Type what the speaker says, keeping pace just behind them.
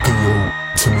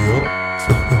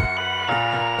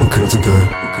Okay, it's okay.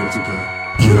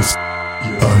 Yes,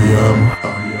 I am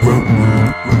the moon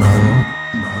man.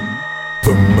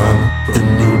 The man in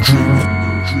your dream,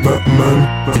 Batman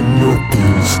in your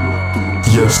days.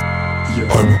 Yes,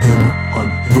 I'm him,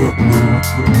 the moon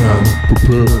man.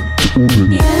 Prepare to open.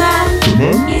 He's a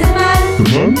man, he's a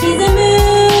man, he's a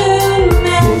moon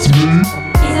man. That's me.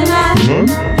 He's a man,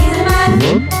 he's a man,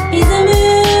 he's a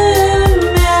moon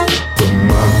man. The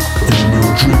man in your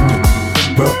dream,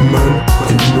 Batman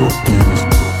in your days.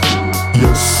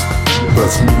 Yes,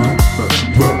 that's me,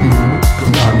 Batman.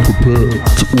 Prepare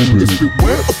to open. Yes,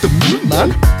 beware of the moon man.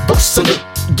 Bustin' it,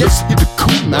 yes, he the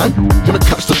cool man. Wanna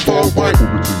catch the far right,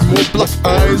 more black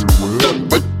eyes, done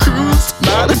with cruise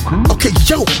man. Okay,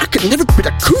 yo, I could never be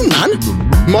that cool man.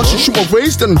 Martian shoot my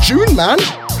raised in June man.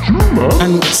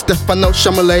 And Stefano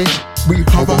Chamelet, we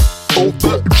hover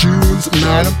over June's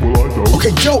man.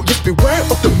 Okay, yo, just beware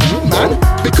of the moon man.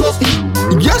 Because,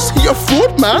 yes, he a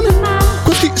fraud man.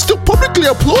 Cause he still publicly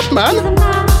applaud man.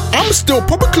 I'm still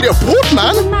publicly applaud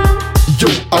man. Yo,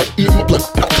 I eat my black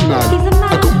Pac-Man.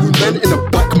 I got moon men in the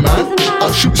back man.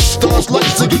 I shoot stars like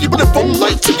Ziggy, even if I'm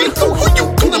like Ziggy. Who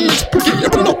you gonna miss Piggy?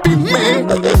 It will not be me.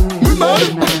 Moon man.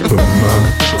 The man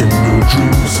in your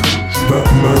dreams,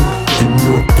 Batman in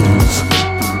your days.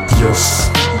 Yes,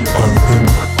 I'm him,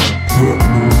 the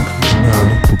moon man.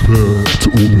 Prepare to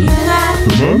open. He's a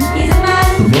man, he's a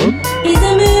man, he's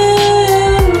a moon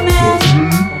man.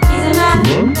 He's a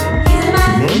man, he's a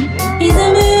man, he's a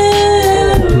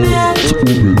moon man.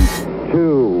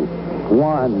 2,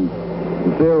 1,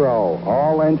 0,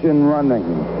 all engine running.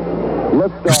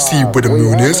 You see where the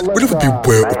moon is? We'll never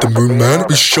beware of the moon man.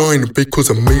 We shine because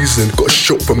amazing. Got a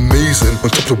shot for amazing. On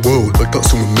top of the world, like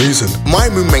that's so amazing. My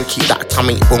moon men keep that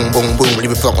tummy boom boom boom.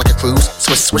 Leave it float like a cruise.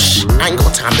 Swish swish. I ain't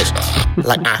got time bitch.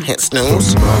 Like I hit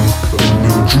snooze. The man in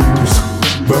your dreams,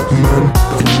 Batman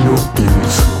in your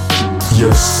days.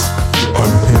 Yes, I'm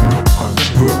him,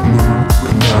 the moon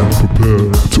man.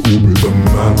 Prepare to open. The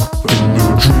man in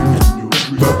your dreams,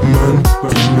 Batman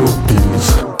in your days.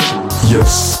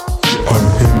 Yes, I'm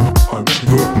him, the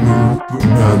moon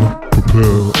man.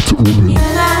 Prepare to open. He's a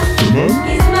man,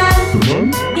 he's a man, he's a moon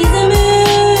man. He's a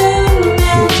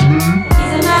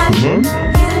man,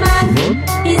 he's a man,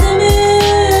 he's a moon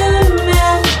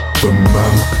man. The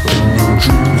man in your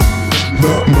dreams,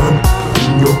 Batman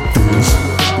in your days.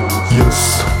 Yes,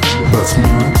 that's me,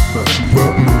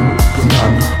 Batman.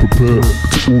 Prepare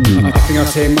to open. I think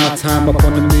I'll take my time up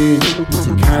on the moon.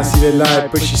 You can't see the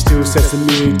light, but she still sets the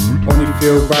mood. Only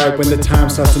feel right when the time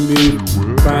starts to move.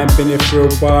 I ain't been here for a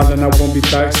while and I won't be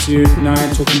back soon. Now I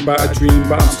ain't talking about a dream,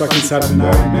 but I'm stuck inside a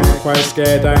nightmare. Quite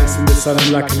scared, I ain't seen the sun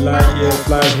I'm like a light. Yeah,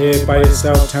 fly here by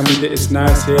yourself, tell me that it's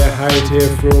nice here. Hide here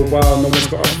for a while, no one's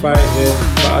got a fight here.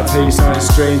 But I'll tell you something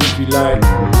strange if you like.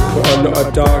 Got a lot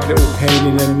of dark little pain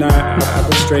in the night. I have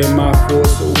a strain my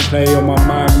thoughts that will play on my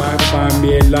mind. Might find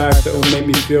me a life that will make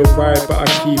me feel right, but I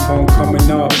keep on coming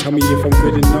up. Tell me if I'm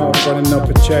good enough, running up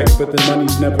a check, but the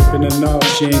money's never been enough.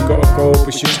 She ain't got to go,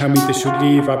 but she'll tell me that she'll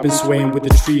leave. I've been swaying with the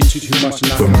trees too much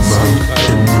and I The can man see.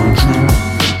 in your dreams,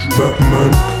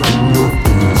 Batman in your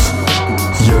days.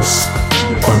 Yes,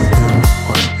 I'm him,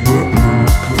 the moon man.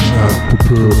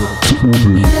 Prepare to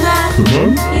open. He's a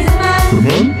man, he's a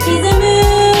man, he's a moon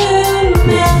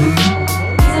man.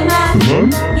 He's a man,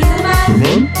 he's a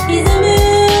man, he's a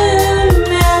moon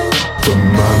man. The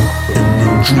man in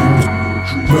your dreams,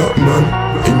 Batman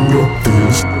in your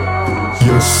days.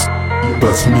 Yes,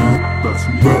 that's me,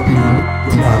 Batman.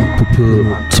 Prepare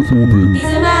to open. He's a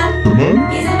man,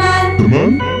 he's a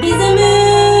man, he's a moon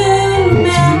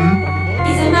man.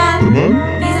 He's a man,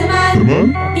 he's a man,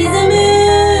 he's a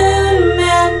moon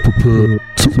man. Prepare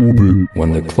to open.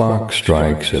 When the clock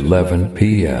strikes 11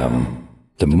 p.m.,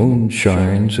 the moon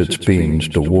shines its beams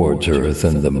towards Earth,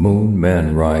 and the moon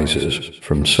man rises.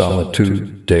 From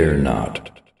solitude, dare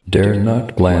not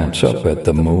glance up at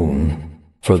the moon,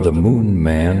 for the moon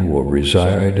man will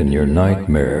reside in your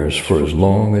nightmares for as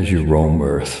long as you roam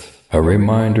Earth. A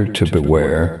reminder to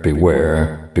beware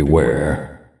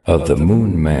of the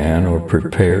moon man, or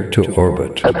prepare to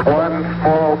orbit. One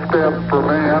small step for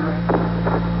man,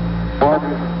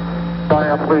 one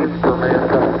giant leap for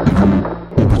mankind.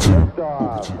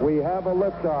 We have a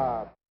liftoff.